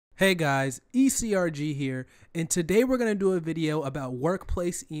Hey guys, ECRG here, and today we're going to do a video about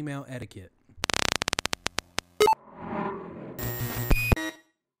workplace email etiquette.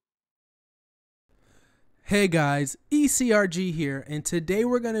 Hey guys, ECRG here, and today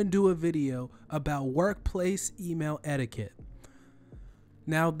we're going to do a video about workplace email etiquette.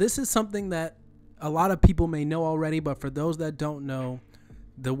 Now, this is something that a lot of people may know already, but for those that don't know,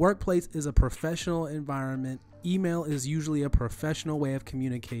 the workplace is a professional environment. Email is usually a professional way of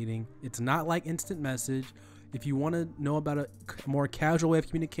communicating. It's not like instant message. If you want to know about a more casual way of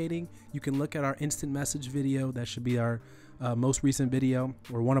communicating, you can look at our instant message video. That should be our most recent video,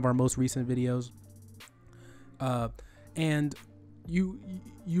 or one of our most recent videos. And you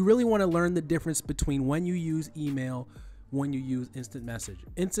really want to learn the difference between when you use email, when you use instant message.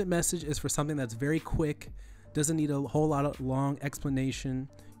 Instant message is for something that's very quick, doesn't need a whole lot of long explanation.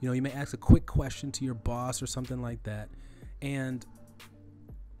 You know, you may ask a quick question to your boss or something like that. And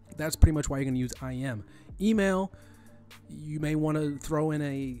that's pretty much why you're going to use IM. Email, you may want to throw in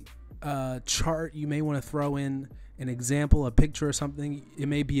a chart. You may want to throw in an example, a picture or something. It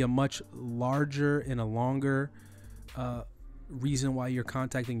may be a much larger and a longer reason why you're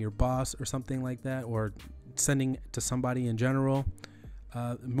contacting your boss or something like that, or sending to somebody in general.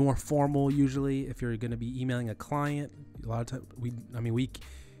 More formal usually if you're going to be emailing a client. A lot of times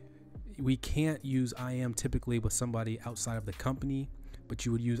we can't use IM typically with somebody outside of the company, but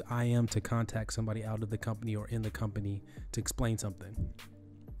you would use IM to contact somebody out of the company or in the company to explain something.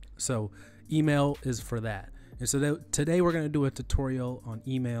 So email is for that. And so today we're going to do a tutorial on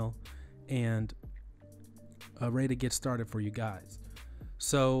email, and ready to get started for you guys.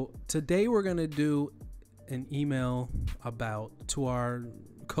 So today we're going to do an email to our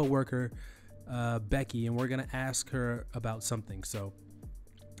coworker Becky, and we're going to ask her about something. So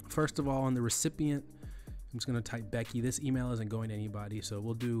first of all, on the recipient, I'm just going to type Becky. This email isn't going to anybody, so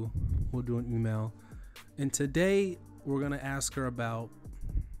we'll do an email. And today we're going to ask her about,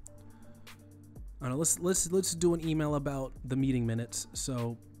 I don't know, let's do an email about the meeting minutes.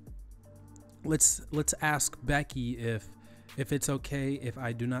 So let's ask Becky if it's okay if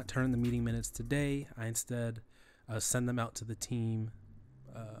I do not turn the meeting minutes today. I instead send them out to the team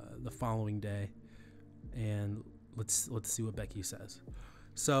the following day, and let's see what Becky says.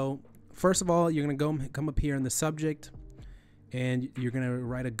 So first of all, you're gonna come up here in the subject, and you're gonna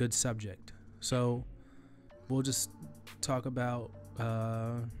write a good subject. So we'll just talk about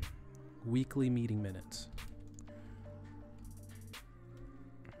weekly meeting minutes.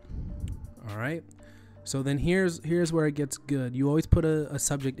 All right. So then here's where it gets good. You always put a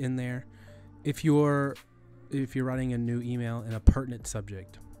subject in there if you're writing a new email, and a pertinent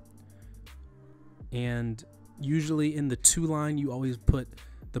subject. And usually in the to line, you always put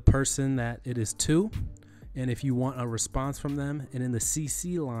the person that it is to, and if you want a response from them. And in the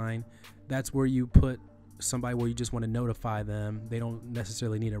CC line, that's where you put somebody where you just want to notify them. They don't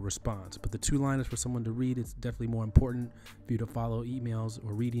necessarily need a response, but the to line is for someone to read. It's definitely more important for you to follow emails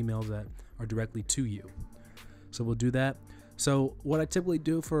or read emails that are directly to you. So we'll do that. So what I typically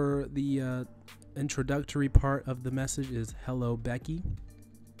do for the introductory part of the message is hello Becky.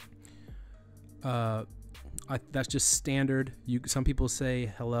 That's just standard. Some people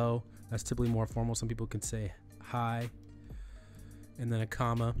say hello. That's typically more formal. Some people can say hi and then a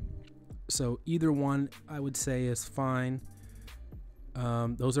comma. So either one I would say is fine.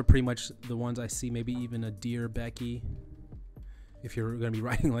 Those are pretty much the ones I see. Maybe even a dear Becky, if you're going to be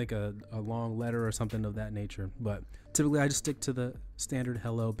writing like a long letter or something of that nature. But typically I just stick to the standard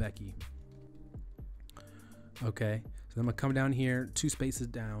hello Becky. Okay, so I'm gonna come down here 2 spaces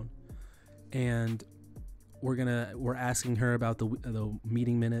down, and we're asking her about the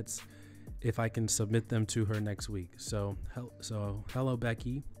meeting minutes, if I can submit them to her next week. So hello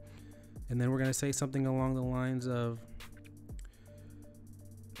Becky. And then we're going to say something along the lines of,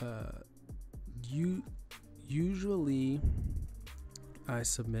 usually I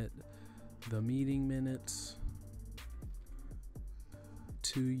submit the meeting minutes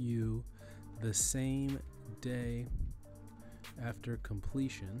to you the same day after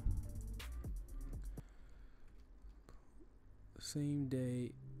completion.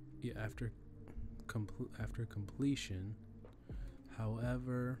 After completion.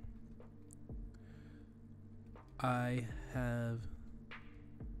 However, I have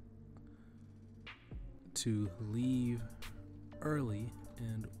to leave early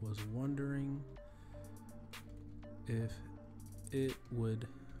and was wondering if it would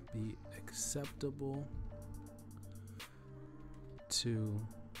be acceptable to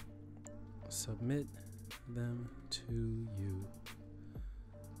submit them to you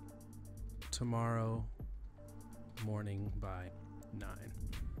tomorrow morning by 9.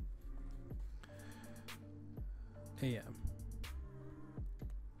 a.m.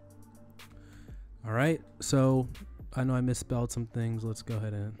 All right, so I know I misspelled some things. Let's go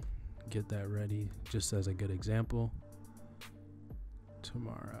ahead and get that ready just as a good example.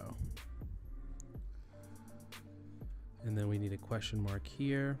 Tomorrow. And then we need a question mark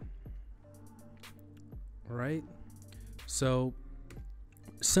here. All right, so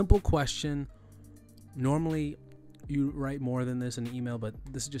simple question. Normally you write more than this in an email, but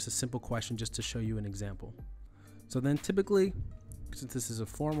this is just a simple question just to show you an example. So then typically, since this is a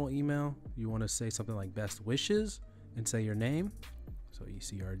formal email, you want to say something like best wishes and say your name. So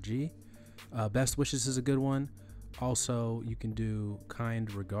ECRG. Best wishes is a good one. Also, you can do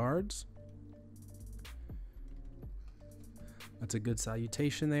kind regards. That's a good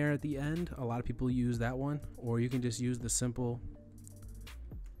salutation there at the end. A lot of people use that one, or you can just use the simple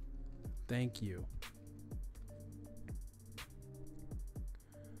thank you.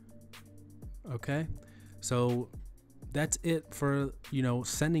 Okay, so that's it for,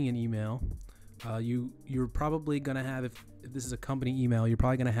 sending an email. You're probably gonna have, if this is a company email, you're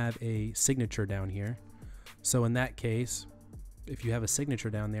probably gonna have a signature down here. So in that case, if you have a signature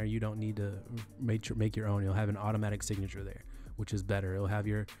down there, you don't need to make your own. You'll have an automatic signature there, which is better. It'll have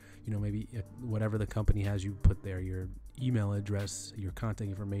your, maybe whatever the company has you put there, your email address, your contact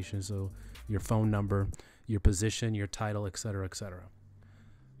information, so your phone number, your position, your title, etc., etc.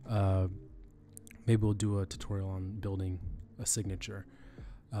 Maybe we'll do a tutorial on building a signature,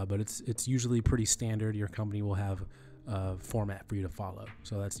 but it's usually pretty standard. Your company will have a format for you to follow,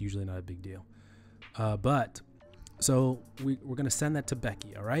 so that's usually not a big deal. So we're going to send that to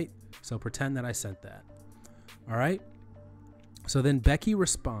Becky, all right? So pretend that I sent that, all right? So then Becky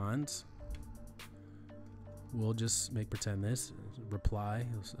responds. We'll just pretend this reply.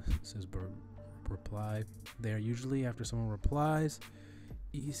 It says reply there usually after someone replies.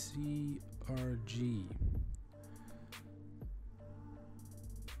 ECRG.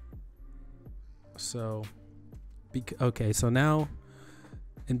 So, okay, so now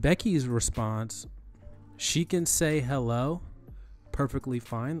in Becky's response, she can say hello, perfectly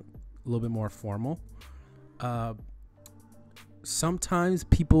fine, a little bit more formal. Sometimes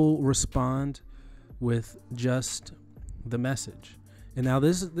people respond with just the message. And now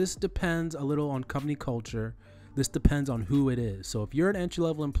this depends a little on company culture. This depends on who it is. So if you're an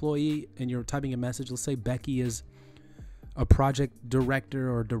entry-level employee and you're typing a message, let's say Becky is a project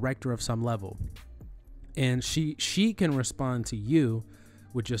director or director of some level, and she can respond to you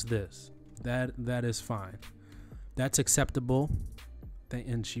with just this. That is fine. That's acceptable.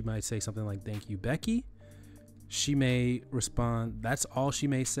 And she might say something like, thank you, Becky. She may respond, that's all she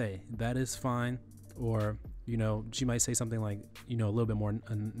may say. That is fine. Or, she might say something like, a little bit more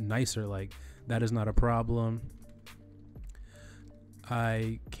nicer, like, that is not a problem.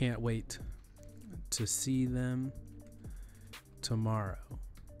 I can't wait to see them tomorrow.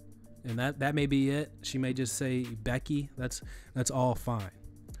 And that may be it. She may just say Becky. That's all fine.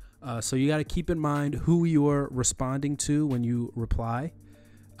 So you got to keep in mind who you're responding to when you reply.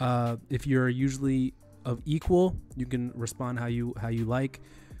 If you're usually of equal, you can respond how you like.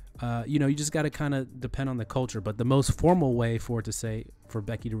 You just got to kind of depend on the culture. But the most formal way for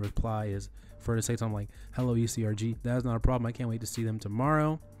Becky to reply is for her to say something like, hello, ECRG. That's not a problem. I can't wait to see them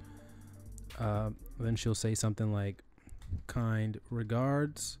tomorrow. Then she'll say something like, kind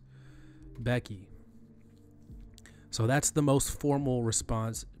regards, Becky. So that's the most formal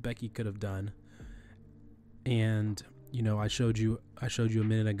response Becky could have done. And, I showed you a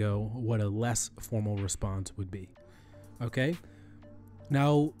minute ago what a less formal response would be. Okay?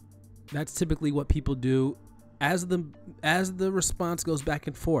 Now, that's typically what people do as the response goes back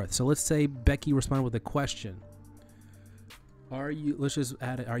and forth. So let's say Becky responded with a question. Let's just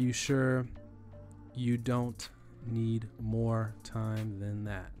add it. Are you sure you don't need more time than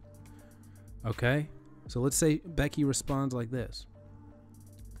that? Okay? So let's say Becky responds like this.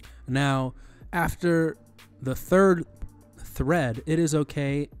 Now, after the third thread, it is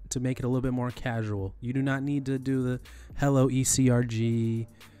okay to make it a little bit more casual. You do not need to do the hello ECRG.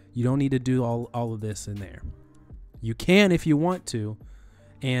 You don't need to do all of this in there. You can if you want to,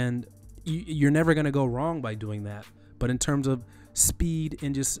 and you're never going to go wrong by doing that. But in terms of speed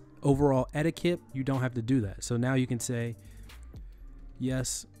and just overall etiquette, you don't have to do that. So now you can say,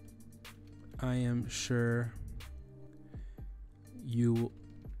 yes, I am sure you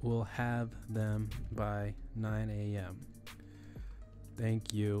will have them by 9 a.m.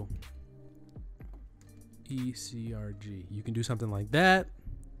 Thank you, ECRG. You can do something like that.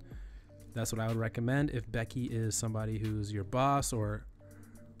 That's what I would recommend if Becky is somebody who's your boss or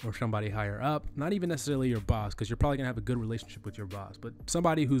or somebody higher up, not even necessarily your boss, because you're probably gonna have a good relationship with your boss, but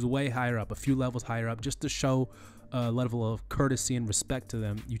somebody who's way higher up, a few levels higher up, just to show a level of courtesy and respect to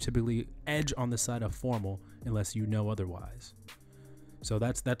them, you typically edge on the side of formal unless you know otherwise. So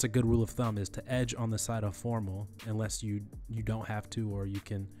that's a good rule of thumb, is to edge on the side of formal unless you don't have to, or you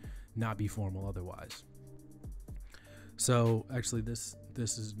can not be formal otherwise. So actually this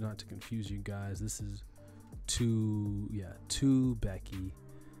is not to confuse you guys. This is to Becky.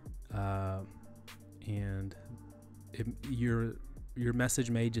 And your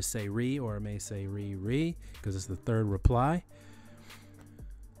message may just say re, or it may say re, because it's the third reply.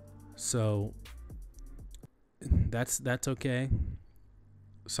 So that's okay.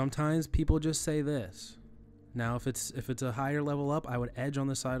 Sometimes people just say this. Now, if it's a higher level up, I would edge on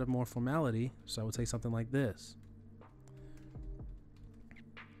the side of more formality. So I would say something like this.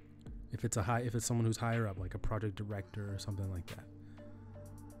 If it's someone who's higher up, like a project director or something like that.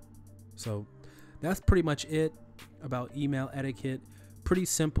 So that's pretty much it about email etiquette. Pretty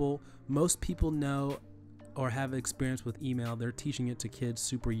simple. Most people know or have experience with email. They're teaching it to kids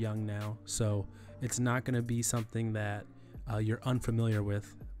super young now. So it's not going to be something that you're unfamiliar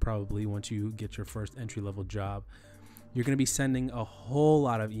with probably once you get your first entry-level job. You're going to be sending a whole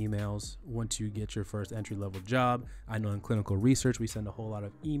lot of emails once you get your first entry-level job. I know in clinical research, we send a whole lot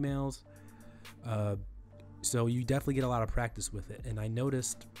of emails. So you definitely get a lot of practice with it. And I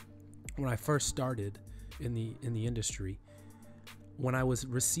noticed when I first started in the industry, when I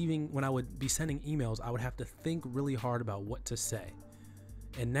would be sending emails, I would have to think really hard about what to say.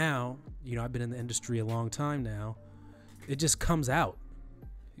 And now, I've been in the industry a long time now. It just comes out.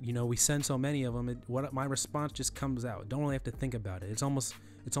 We send so many of them. My response just comes out. Don't really have to think about it. It's almost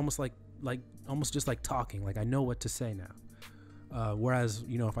like almost just like talking. Like I know what to say now. Whereas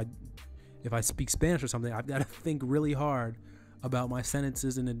if I speak Spanish or something, I've got to think really hard about my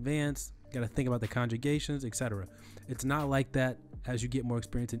sentences in advance. Got to think about the conjugations, etc. It's not like that as you get more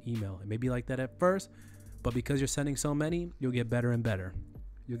experience in email. It may be like that at first, but because you're sending so many, you'll get better and better.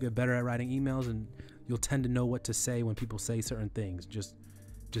 You'll get better at writing emails, and you'll tend to know what to say when people say certain things, just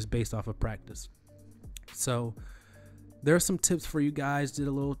based off of practice. So there are some tips for you guys. Did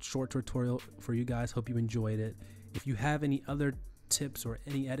a little short tutorial for you guys. Hope you enjoyed it. If you have any other tips or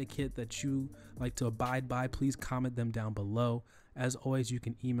any etiquette that you like to abide by, please comment them down below. As always, you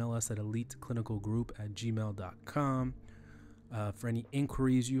can email us at eliteclinicalgroup@gmail.com for any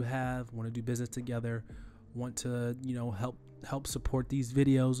inquiries you have, want to do business together, want to help support these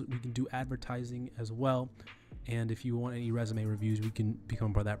videos. We can do advertising as well, and if you want any resume reviews, we can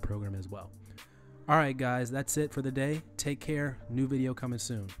become part of that program as well. All right, guys, that's it for the day. Take care. New video coming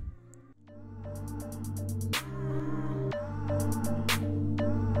soon.